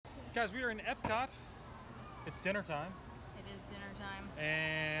Guys, we are in Epcot. It's dinner time. It is dinner time.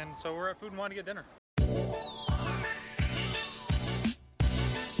 And so we're at Food and Wine to get dinner.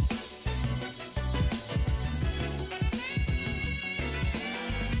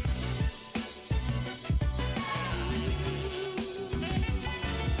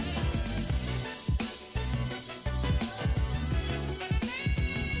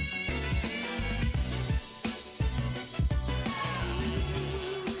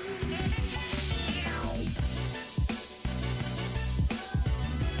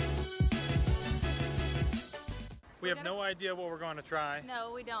 We have no idea what we're going to try.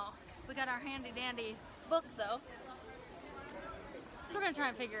 No, we don't. We got our handy dandy book though. So we're gonna try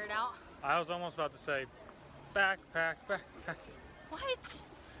and figure it out. I was almost about to say backpack. What?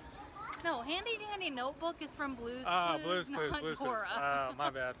 No, handy dandy notebook is from Blue's Blue's Clues. Oh, my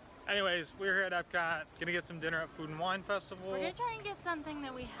bad. Anyways, we're here at Epcot, gonna get some dinner at Food and Wine Festival. We're gonna try and get something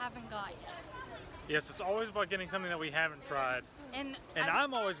that we haven't got yet. Yes, it's always about getting something that we haven't tried. And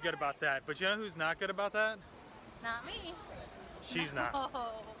I'm always good about that, but you know who's not good about that? Not me. She's no.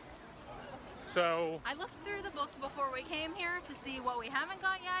 not. So I looked through the book before we came here to see what we haven't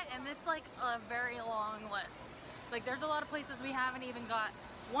got yet, and it's like a very long list. Like there's a lot of places we haven't even got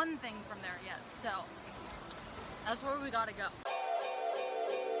one thing from there yet. So that's where we gotta go.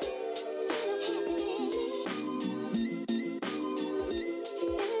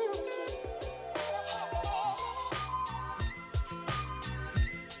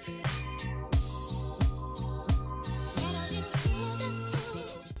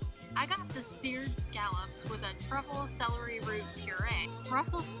 I got the seared scallops with a truffle celery root puree,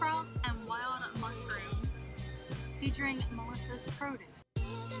 Brussels sprouts, and wild mushrooms, featuring Melissa's produce.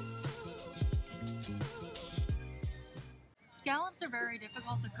 Scallops are very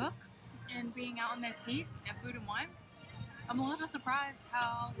difficult to cook, and being out in this heat at Food and Wine, I'm a little surprised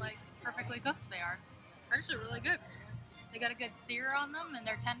how perfectly cooked they are. They're actually really good. They got a good sear on them, and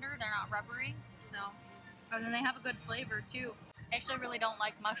they're tender. They're not rubbery, and then they have a good flavor too. I actually really don't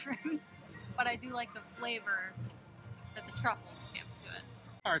like mushrooms, but I do like the flavor that the truffles give to it.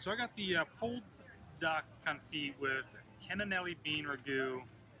 all right, so I got the pulled duck confit with cannellini bean ragu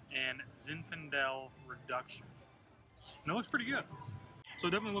and Zinfandel reduction. And it looks pretty good. So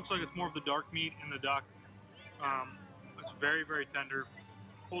it definitely looks like it's more of the dark meat in the duck. It's very, very tender.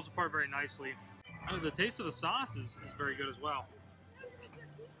 Pulls apart very nicely. The taste of the sauce is very good as well.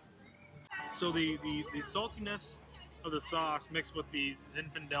 So the saltiness of the sauce mixed with the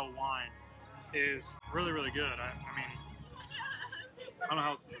Zinfandel wine is really, really good. I mean, I don't know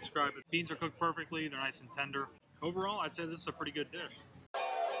how else to describe it. Beans are cooked perfectly. They're nice and tender. Overall, I'd say this is a pretty good dish.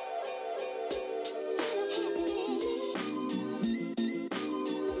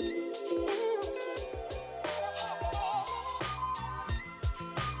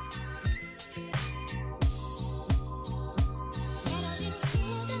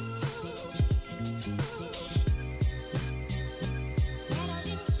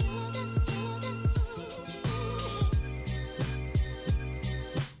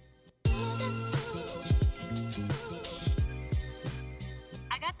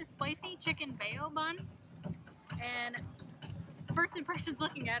 Spicy chicken bayo bun, and first impressions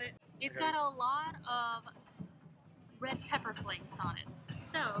looking at it, it's got a lot of red pepper flakes on it.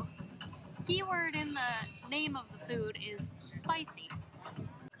 So, keyword in the name of the food is spicy.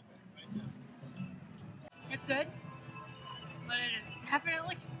 It's good, but it is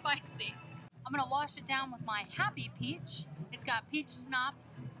definitely spicy. I'm gonna wash it down with my Happy Peach. It's got peach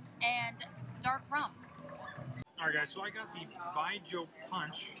schnapps and dark rum. Alright guys, so I got the Baijiu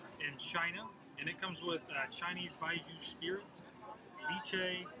Punch in China, and it comes with Chinese Baijiu spirit,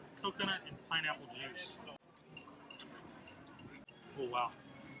 lychee, coconut, and pineapple juice. Oh wow,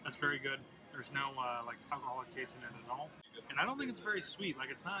 that's very good. There's no alcoholic taste in it at all. And I don't think it's very sweet.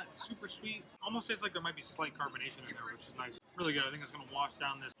 It's not super sweet. Almost tastes like there might be slight carbonation in there, which is nice. Really good. I think it's going to wash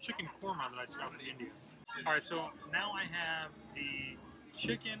down this chicken korma that I got in India. Alright, so now I have the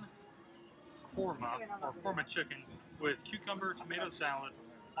chicken korma, or korma chicken, with cucumber, tomato salad,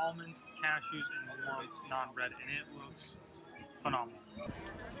 almonds, cashews, and warm naan bread, and it looks phenomenal.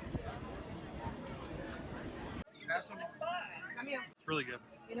 It's really good.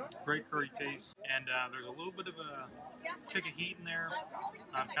 Great curry taste, and there's a little bit of a kick of heat in there,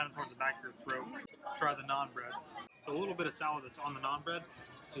 kind of towards the back of your throat. Try the naan bread. The little bit of salad that's on the naan bread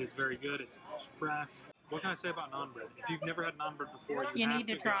is very good. It's fresh. What can I say about naan bread? If you've never had naan bread before, you need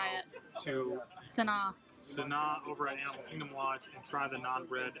to try it. To Sanaa over at Animal Kingdom Lodge and try the naan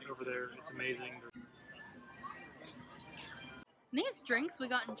bread over there. It's amazing. These drinks we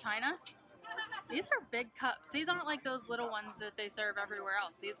got in China, These are big cups. These aren't like those little ones that they serve everywhere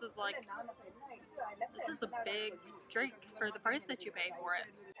else. This is a big drink for the price that you pay for it.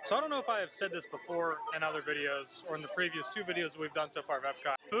 So I don't know if I have said this before in other videos or in the previous 2 videos we've done so far of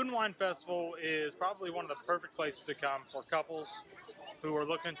Epcot. Food and Wine Festival is probably one of the perfect places to come for couples who are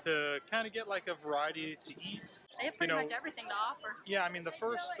looking to kind of get like a variety to eat. They have pretty much everything to offer. Yeah, I mean the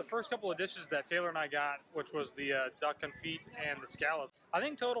first couple of dishes that Taylor and I got, which was the duck confit and the scallops, I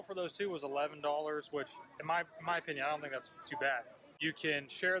think total for those 2 was $11, which in my opinion, I don't think that's too bad. You can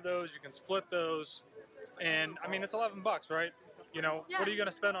share those, you can split those, and I mean it's $11, right? You know, Yeah. What are you going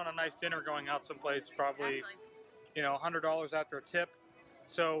to spend on a nice dinner going out someplace? Probably, Exactly. you know, $100 after a tip.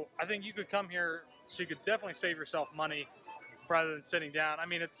 So I think you could come here, so you could definitely save yourself money rather than sitting down. I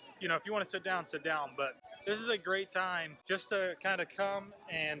mean, it's, you know, if you want to sit down, but this is a great time just to kind of come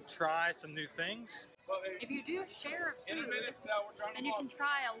and try some new things. If you do share food, then you can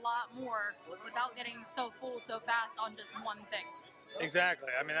try a lot more without getting so full so fast on just one thing. Exactly.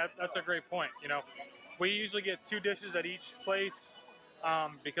 I mean, that's a great point. You know, we usually get 2 dishes at each place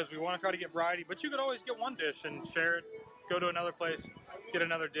because we want to try to get variety, but you could always get 1 dish and share it, go to another place, get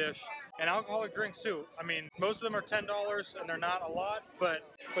another dish. And alcoholic drinks too. I mean, most of them are $10 and they're not a lot, but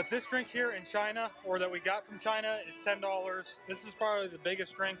this drink here in China, or that we got from China, is $10. This is probably the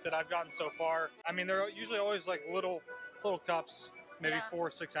biggest drink that I've gotten so far. I mean, they're usually always like little cups, maybe 4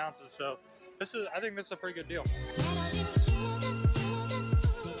 or 6 ounces. So I think this is a pretty good deal.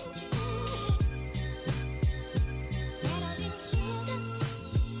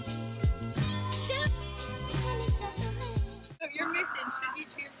 Your mission, should you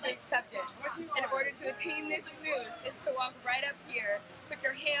choose to accept it, in order to attain this moose, is to walk right up here, put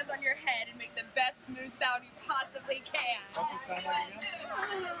your hands on your head, and make the best moose sound you possibly can. What's it sound like again?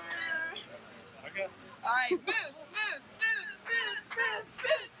 Okay. All right, moose, moose, moose, moose, moose,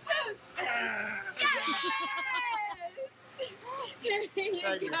 moose, moose. Yes!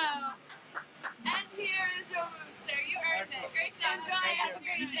 Here you go. And here is your moose, sir. You earned it. Great job. Enjoy. Have a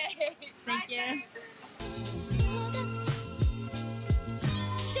great day. Thank you.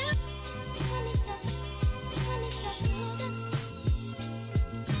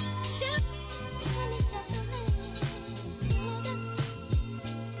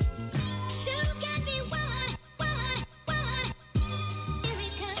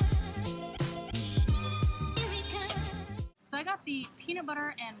 So I got the peanut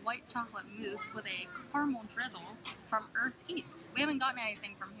butter and white chocolate mousse with a caramel drizzle from Earth Eats. We haven't gotten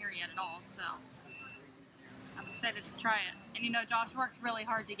anything from here yet at all, so I'm excited to try it. And you know, Josh worked really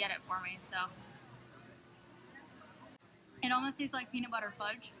hard to get it for me, so. It almost tastes like peanut butter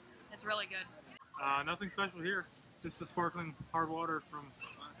fudge. It's really good. Nothing special here. Just a sparkling hard water from...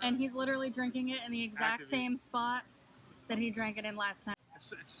 And he's literally drinking it in the exact Activities. same spot that he drank it in last time.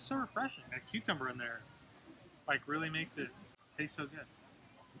 It's so refreshing. That cucumber in there, like, really makes it taste so good.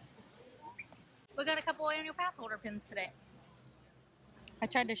 We got a couple annual pass holder pins today. I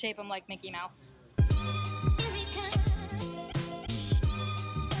tried to shape them like Mickey Mouse.